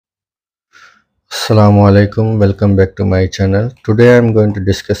Assalamu alaikum, welcome back to my channel. Today I am going to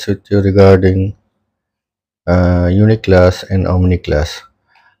discuss with you regarding Uniclass and Omniclass.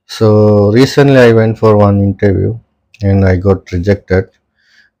 So recently I went for one interview and I got rejected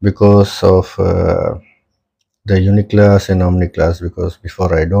because of the Uniclass and Omniclass, because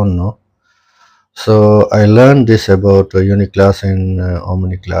before I don't know. So I learned this about Uniclass and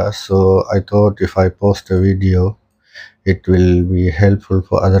Omniclass. So I thought if I post a video it will be helpful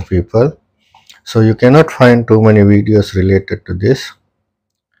for other people. So you cannot find too many videos related to this,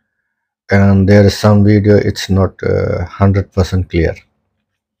 and there is some video it's not 100% clear.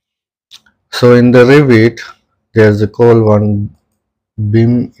 So in the Revit there's a call one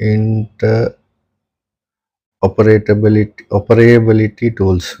BIM operability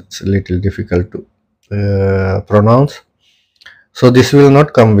tools. It's a little difficult to pronounce. So this will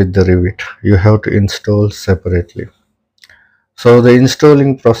not come with the Revit, you have to install separately. So the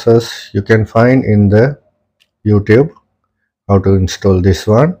installing process you can find in the YouTube, how to install this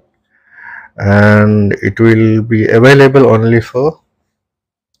one, and it will be available only for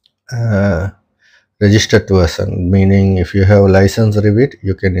registered version, meaning if you have license Revit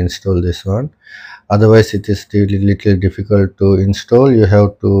you can install this one. Otherwise it is still little difficult to install. You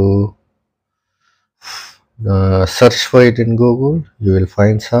have to search for it in Google, you will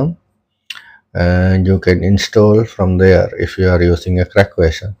find some, and you can install from there if you are using a crack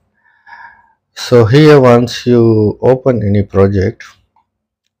version. So here, once you open any project,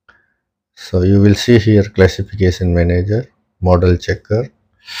 so you will see here classification manager, model checker.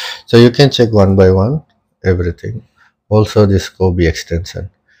 So you can check one by one everything. Also this COBie extension.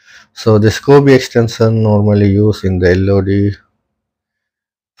 So this COBie extension normally used in the LOD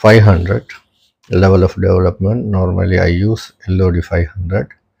 500 level of development. Normally I use LOD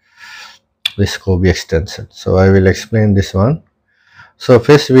 500, this COBie extension. So I will explain this one. So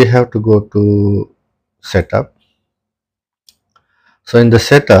first we have to go to setup. So in the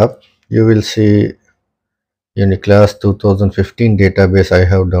setup you will see Uniclass 2015 database I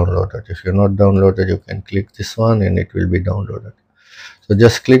have downloaded. If you're not downloaded, you can click this one and it will be downloaded. So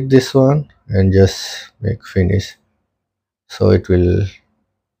just click this one and just make finish. So it will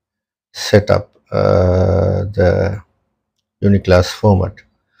set up the Uniclass format.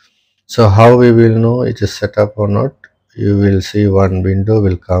 So how we will know it is set up or not? You will see one window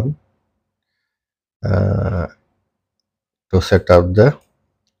will come to set up the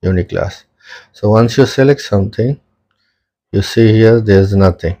Uniclass. So once you select something, you see here there is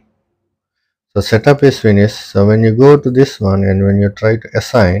nothing. So setup is finished. So when you go to this one and when you try to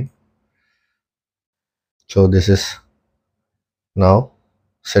assign, so this is now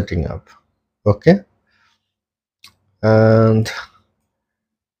setting up. Okay, and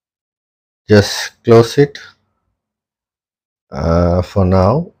just close it for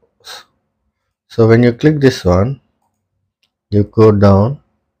now. So when you click this one, you go down,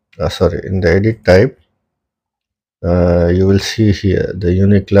 in the edit type, you will see here the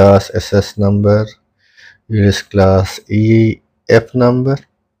Uniclass SS number, Uniclass EF number,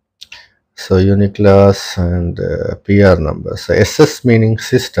 so Uniclass and PR number. So SS meaning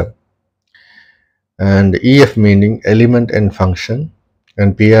system, and EF meaning element and function,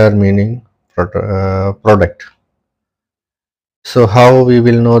 and PR meaning product. So how we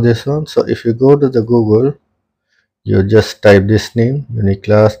will know this one? So if you go to the Google, you just type this name,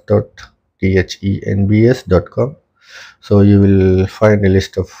 uniclass.thenbs.com. so you will find a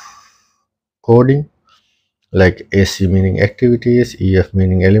list of coding like AC meaning activities, EF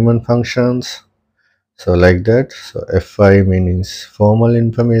meaning element functions, so like that. So FI means formal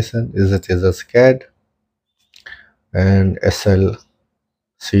information, ZS is CAD, and SL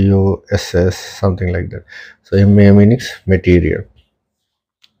COSS, something like that. So MA means material.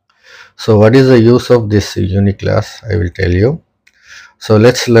 So what is the use of this Uniclass? I will tell you. So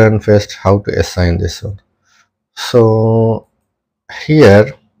let's learn first how to assign this one. So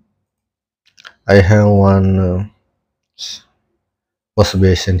here I have one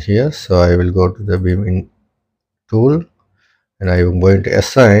observation here. So I will go to the BIM tool and I am going to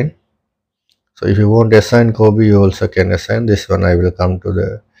assign. So if you want to assign COBie, you also can assign. This one I will come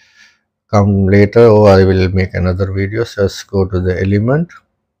later, or I will make another video. So let's go to the element.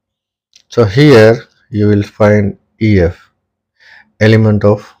 So here you will find EF, element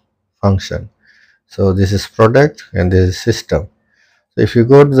of function. So this is product and this is system. So if you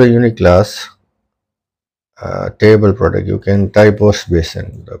go to the Uniclass table product, you can type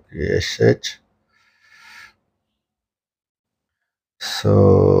workstation WSH.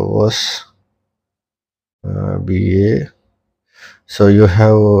 So was BA. So you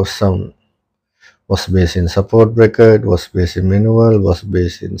have some was based in support bracket, was based in manual, was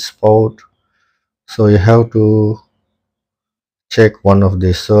based in spout, So you have to check one of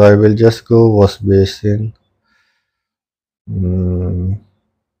these. So I will just go wash basin.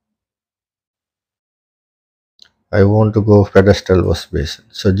 I want to go pedestal wash basin.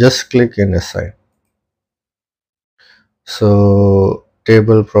 So just click in assign. So the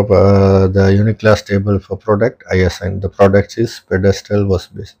Uniclass table for product I assign. The product is pedestal wash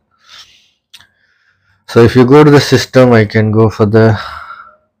basin. So if you go to the system, I can go for the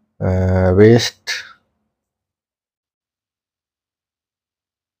waste.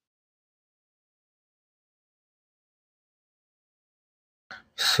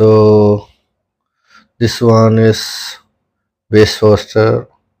 So this one is wastewater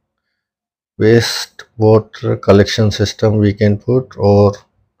collection system we can put, or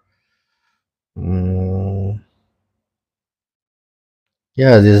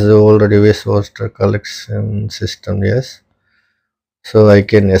yeah, this is already wastewater collection system. Yes, so I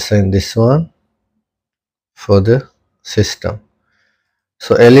can assign this one for the system.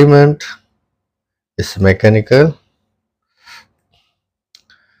 So element is mechanical,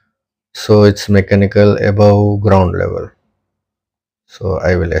 so it's mechanical above ground level. So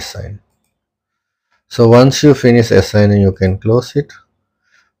I will assign. So once you finish assigning, you can close it.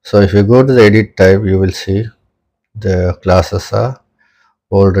 So if you go to the edit type, you will see the classes are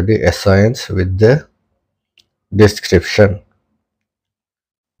already assigned with the description.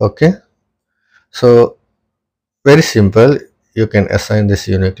 Okay, so very simple. You can assign this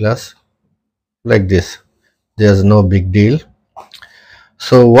Uniclass like this. There's no big deal.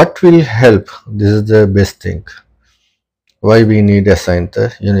 So what will help? This is the best thing. Why we need assign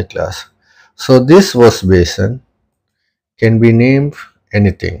the Uniclass? So this wash basin can be named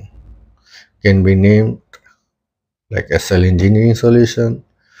anything. Can be named like SL engineering solution,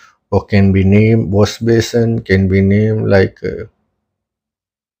 or can be named wash basin, can be named like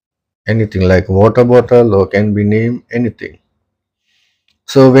anything like water bottle, or can be named anything.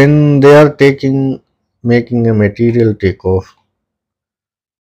 So when they are making a material takeoff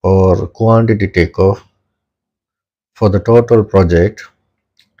or quantity takeoff for the total project,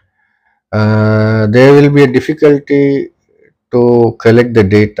 there will be a difficulty to collect the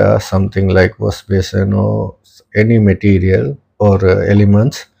data, something like wash basin or any material or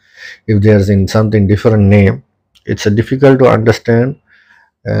elements. If there's in something different name, it's difficult to understand,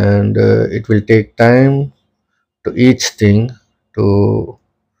 and it will take time to each thing to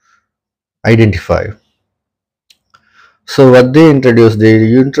identify. So what they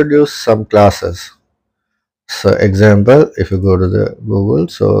introduce some classes. So example, if you go to the Google,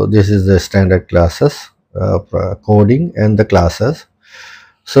 so this is the standard classes, coding and the classes.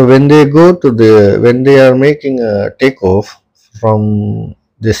 So when they go to when they are making a takeoff from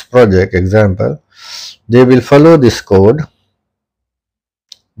this project example, they will follow this code.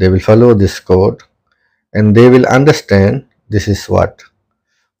 They will follow this code, and they will understand this is what.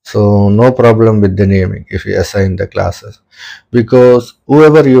 So no problem with the naming if you assign the classes, because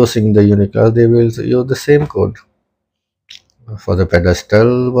whoever using the Uniclass, they will use the same code. For the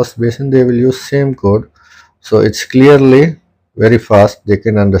pedestal wash basin, they will use same code, so it's clearly very fast, they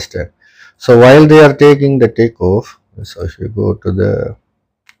can understand. So while they are taking the takeoff, so if you go to the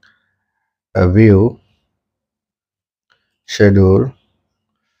view schedule,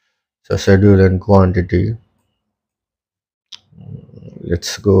 so schedule and quantity,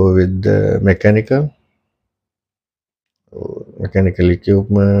 let's go with the mechanical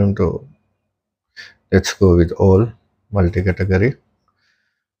equipment, or let's go with all multi-category.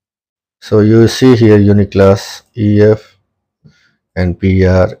 So you see here Uniclass EF and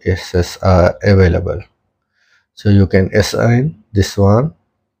PRSS are available. So you can assign this one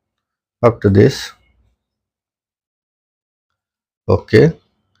up to this. Okay,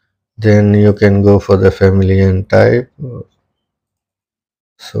 then you can go for the family and type.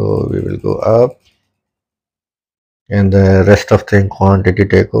 So we will go up, and the rest of the quantity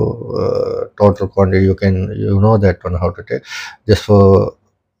take total quantity, you know that one how to take. Just for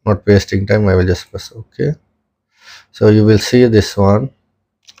not wasting time, I will just press OK. So you will see this one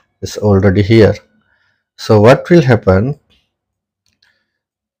is already here. So what will happen,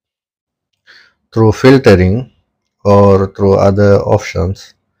 through filtering or through other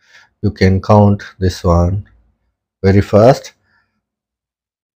options, you can count this one very fast.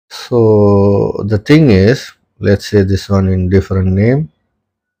 So the thing is, let's say this one in different name,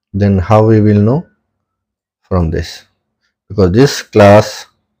 then how we will know? From this, because this class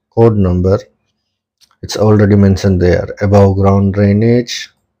code number, it's already mentioned there, above ground drainage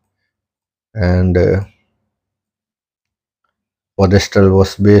and pedestal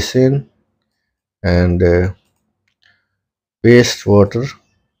wash basin and wastewater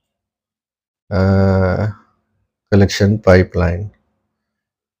uh, collection pipeline,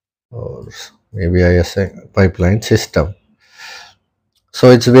 or maybe I assign pipeline system. So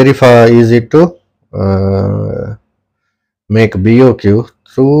it's very far easy to make BOQ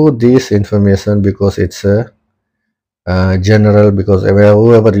through this information, because it's a general, because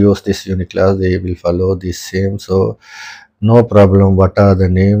whoever use this Uniclass, they will follow this same. So no problem what are the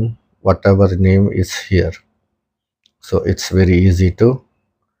name, whatever name is here. So it's very easy to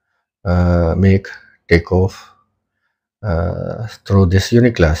make takeoff through this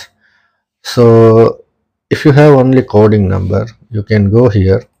Uniclass. So if you have only coding number, you can go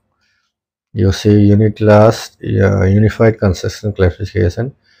here. You see Uniclass, Unified Construction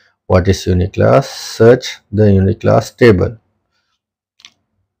Classification. What is Uniclass? Search the Uniclass table.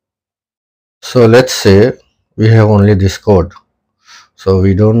 So let's say we have only this code. So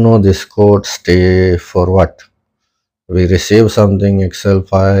we don't know this code stay for what. We receive something Excel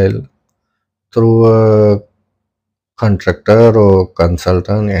file through a contractor or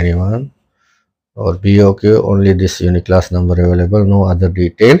consultant, anyone, or BOQ, only this Uniclass number available, no other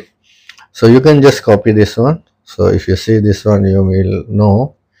detail. So you can just copy this one. So if you see this one, you will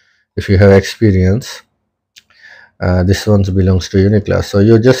know, if you have experience, this one belongs to Uniclass. So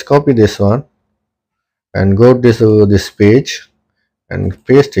you just copy this one and go to this page and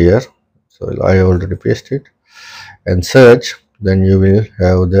paste here. So I already pasted and search, then you will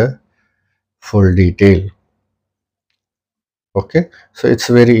have the full detail. Okay, so it's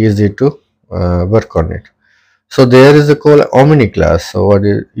very easy to work on it. So there is a call Uniclass. So what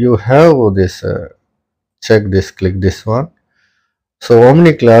is, you have this, check this, click this one. So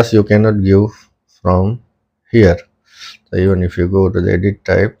Uniclass you cannot give from here. So even if you go to the edit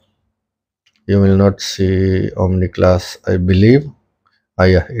type, you will not see Uniclass, I believe.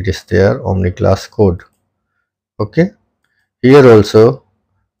 Yeah, it is there, Uniclass code. Okay, here also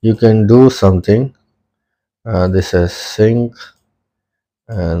you can do something. This is sync,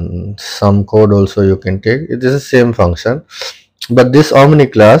 and some code also you can take. It is the same function, but this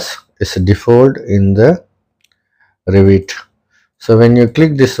Uniclass is default in the Revit. So when you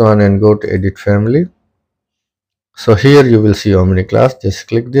click this one and go to edit family, so here you will see Uniclass. Just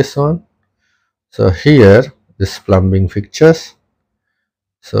click this one. So here this plumbing fixtures.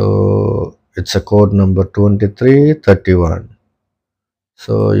 So it's a code number 2331.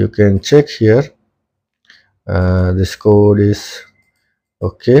 So you can check here. This code is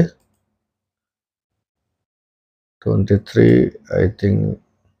okay. 23, I think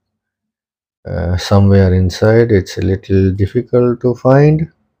somewhere inside. It's a little difficult to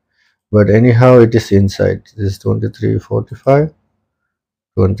find, but anyhow it is inside. This is 2345,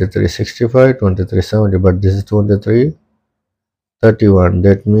 2365, 2370, but this is 2331.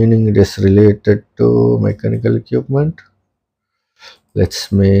 That meaning it is related to mechanical equipment.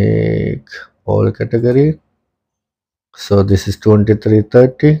 Let's make all category. So this is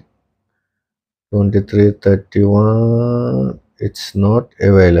 2330, 2331. It's not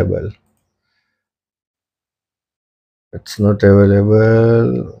available. It's not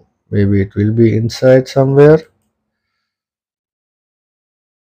available. Maybe it will be inside somewhere.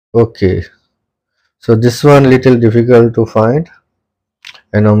 Okay, so this one little difficult to find.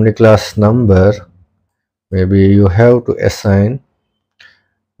 An Uniclass number, maybe you have to assign.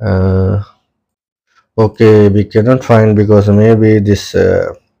 Okay, we cannot find because maybe this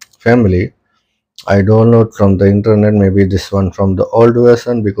family I download from the internet, maybe this one from the old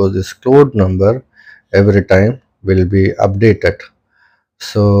version, because this code number every time will be updated.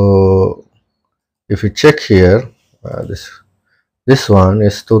 So if you check here, this one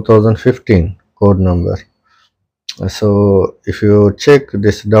is 2015 code number. So if you check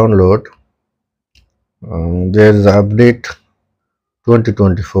this download, there is update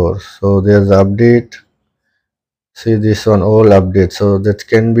 2024. So there is update. See this one, all updates. So that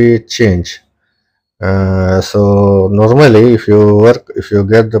can be changed. So normally if you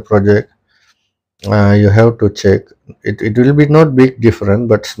get the project, you have to check it will be not big different,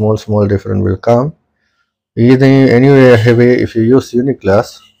 but small different will come. Anyway, if you use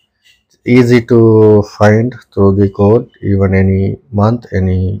Uniclass, it's easy to find through the code, even any month,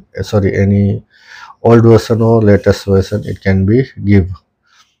 any old version or latest version, it can be give.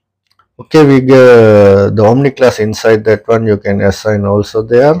 Okay, we get the Uniclass inside that one, you can assign also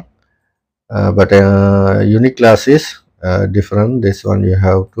there, but Uniclass is different. This one you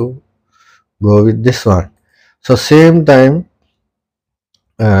have to go with this one. So same time,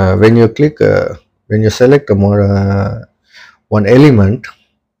 when you select a more one element,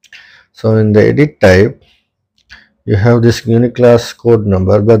 so in the edit type you have this Uniclass code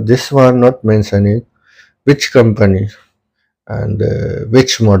number, but this one not mentioning which company. and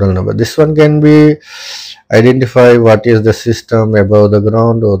which model number. This one can be identify what is the system above the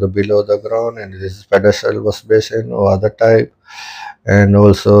ground or the below the ground, and this is pedestal wash basin or other type, and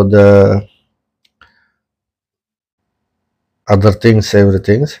also the other things,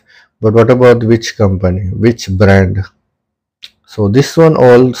 everything. But what about which company, which brand? So this one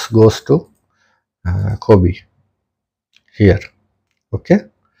all goes to COBie here. Okay,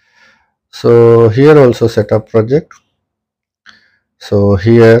 so here also setup project. So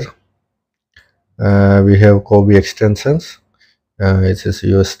here we have COBie extensions. It is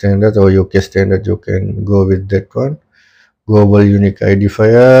US standard or UK standard, you can go with that one. Global unique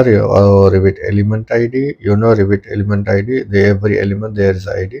identifier or Revit element ID. You know Revit element ID, every element there is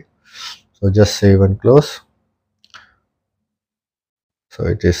ID. So just save and close. So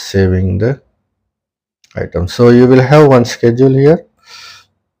it is saving the item. So you will have one schedule here.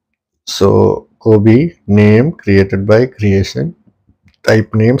 So COBie name created by creation,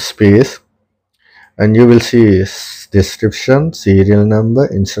 type name space, and you will see description, serial number,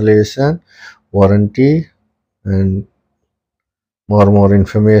 installation, warranty, and more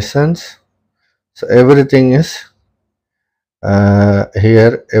informations. So everything is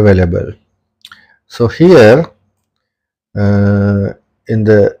here available. So here in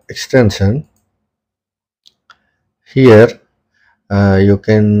the extension, here you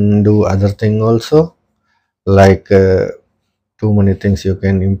can do other thing also, like too many things. You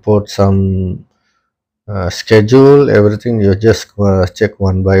can import some schedule, everything. You just check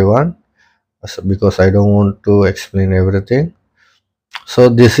one by one, so because I don't want to explain everything. So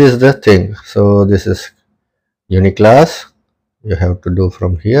this is the thing. So this is Uniclass, you have to do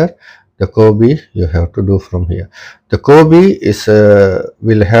from here. The COBie you have to do from here. The COBie is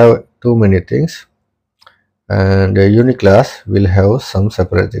will have too many things, and Uniclass will have some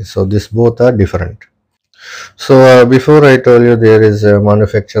separate things. So these both are different. So before I told you there is a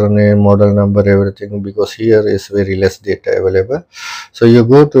manufacturer name, model number, everything, because here is very less data available. So you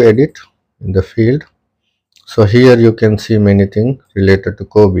go to edit in the field. So here you can see many things related to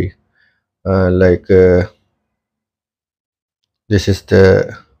COBie, like this is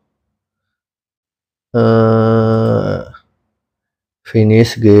the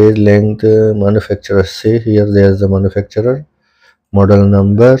finish, gauge, length, manufacturer. See here there is the manufacturer, model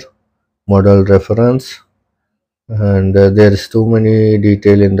number, model reference, and there is too many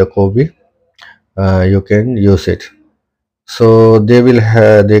detail in the COBie. You can use it. So they will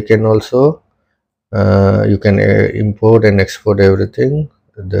have, they can also you can import and export everything,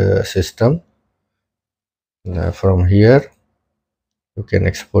 the system from here. You can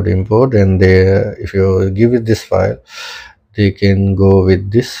export, import, and they if you give it this file, they can go with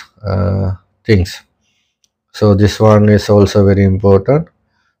this things. So this one is also very important.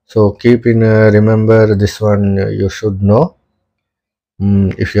 So keep in remember this one, you should know.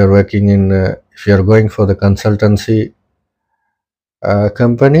 If you are working in if you are going for the consultancy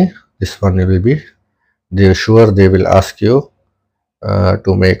company, this one will be, they sure they will ask you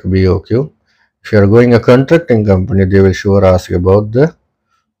to make BOQ. If you are going a contracting company, they will sure ask about the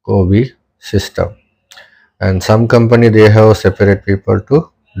COBie system. And some company they have separate people to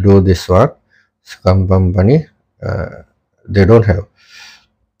do this one. Some company they don't have.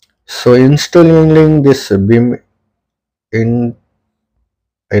 So installing this BIM in,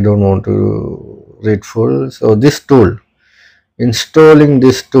 I don't want to read full. So this tool, installing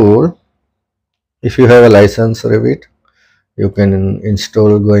this tool, if you have a license Revit, you can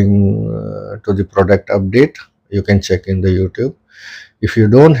install going to the product update. You can check in the YouTube. If you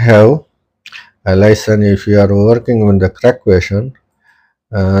don't have a license, if you are working on the crack version,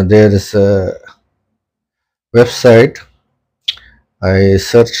 there is a website. I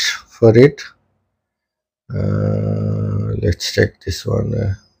search for it. Let's check this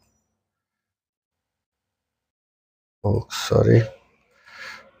one. Oh, sorry.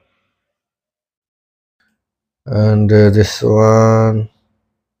 And this one,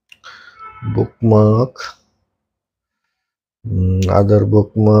 bookmark, other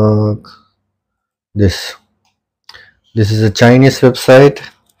bookmark. This is a Chinese website.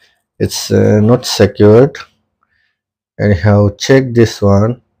 It's not secured. Anyhow, check this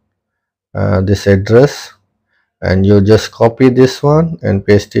one, this address, and you just copy this one and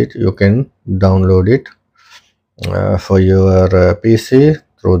paste it. You can download it for your PC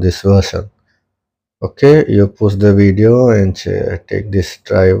through this version. Okay, you push the video and take this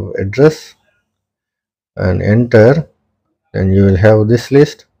drive address and enter, and you will have this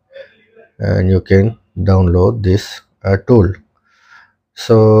list, and you can download this tool.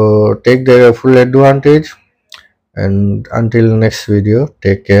 So take the full advantage, and until next video,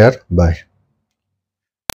 take care, bye.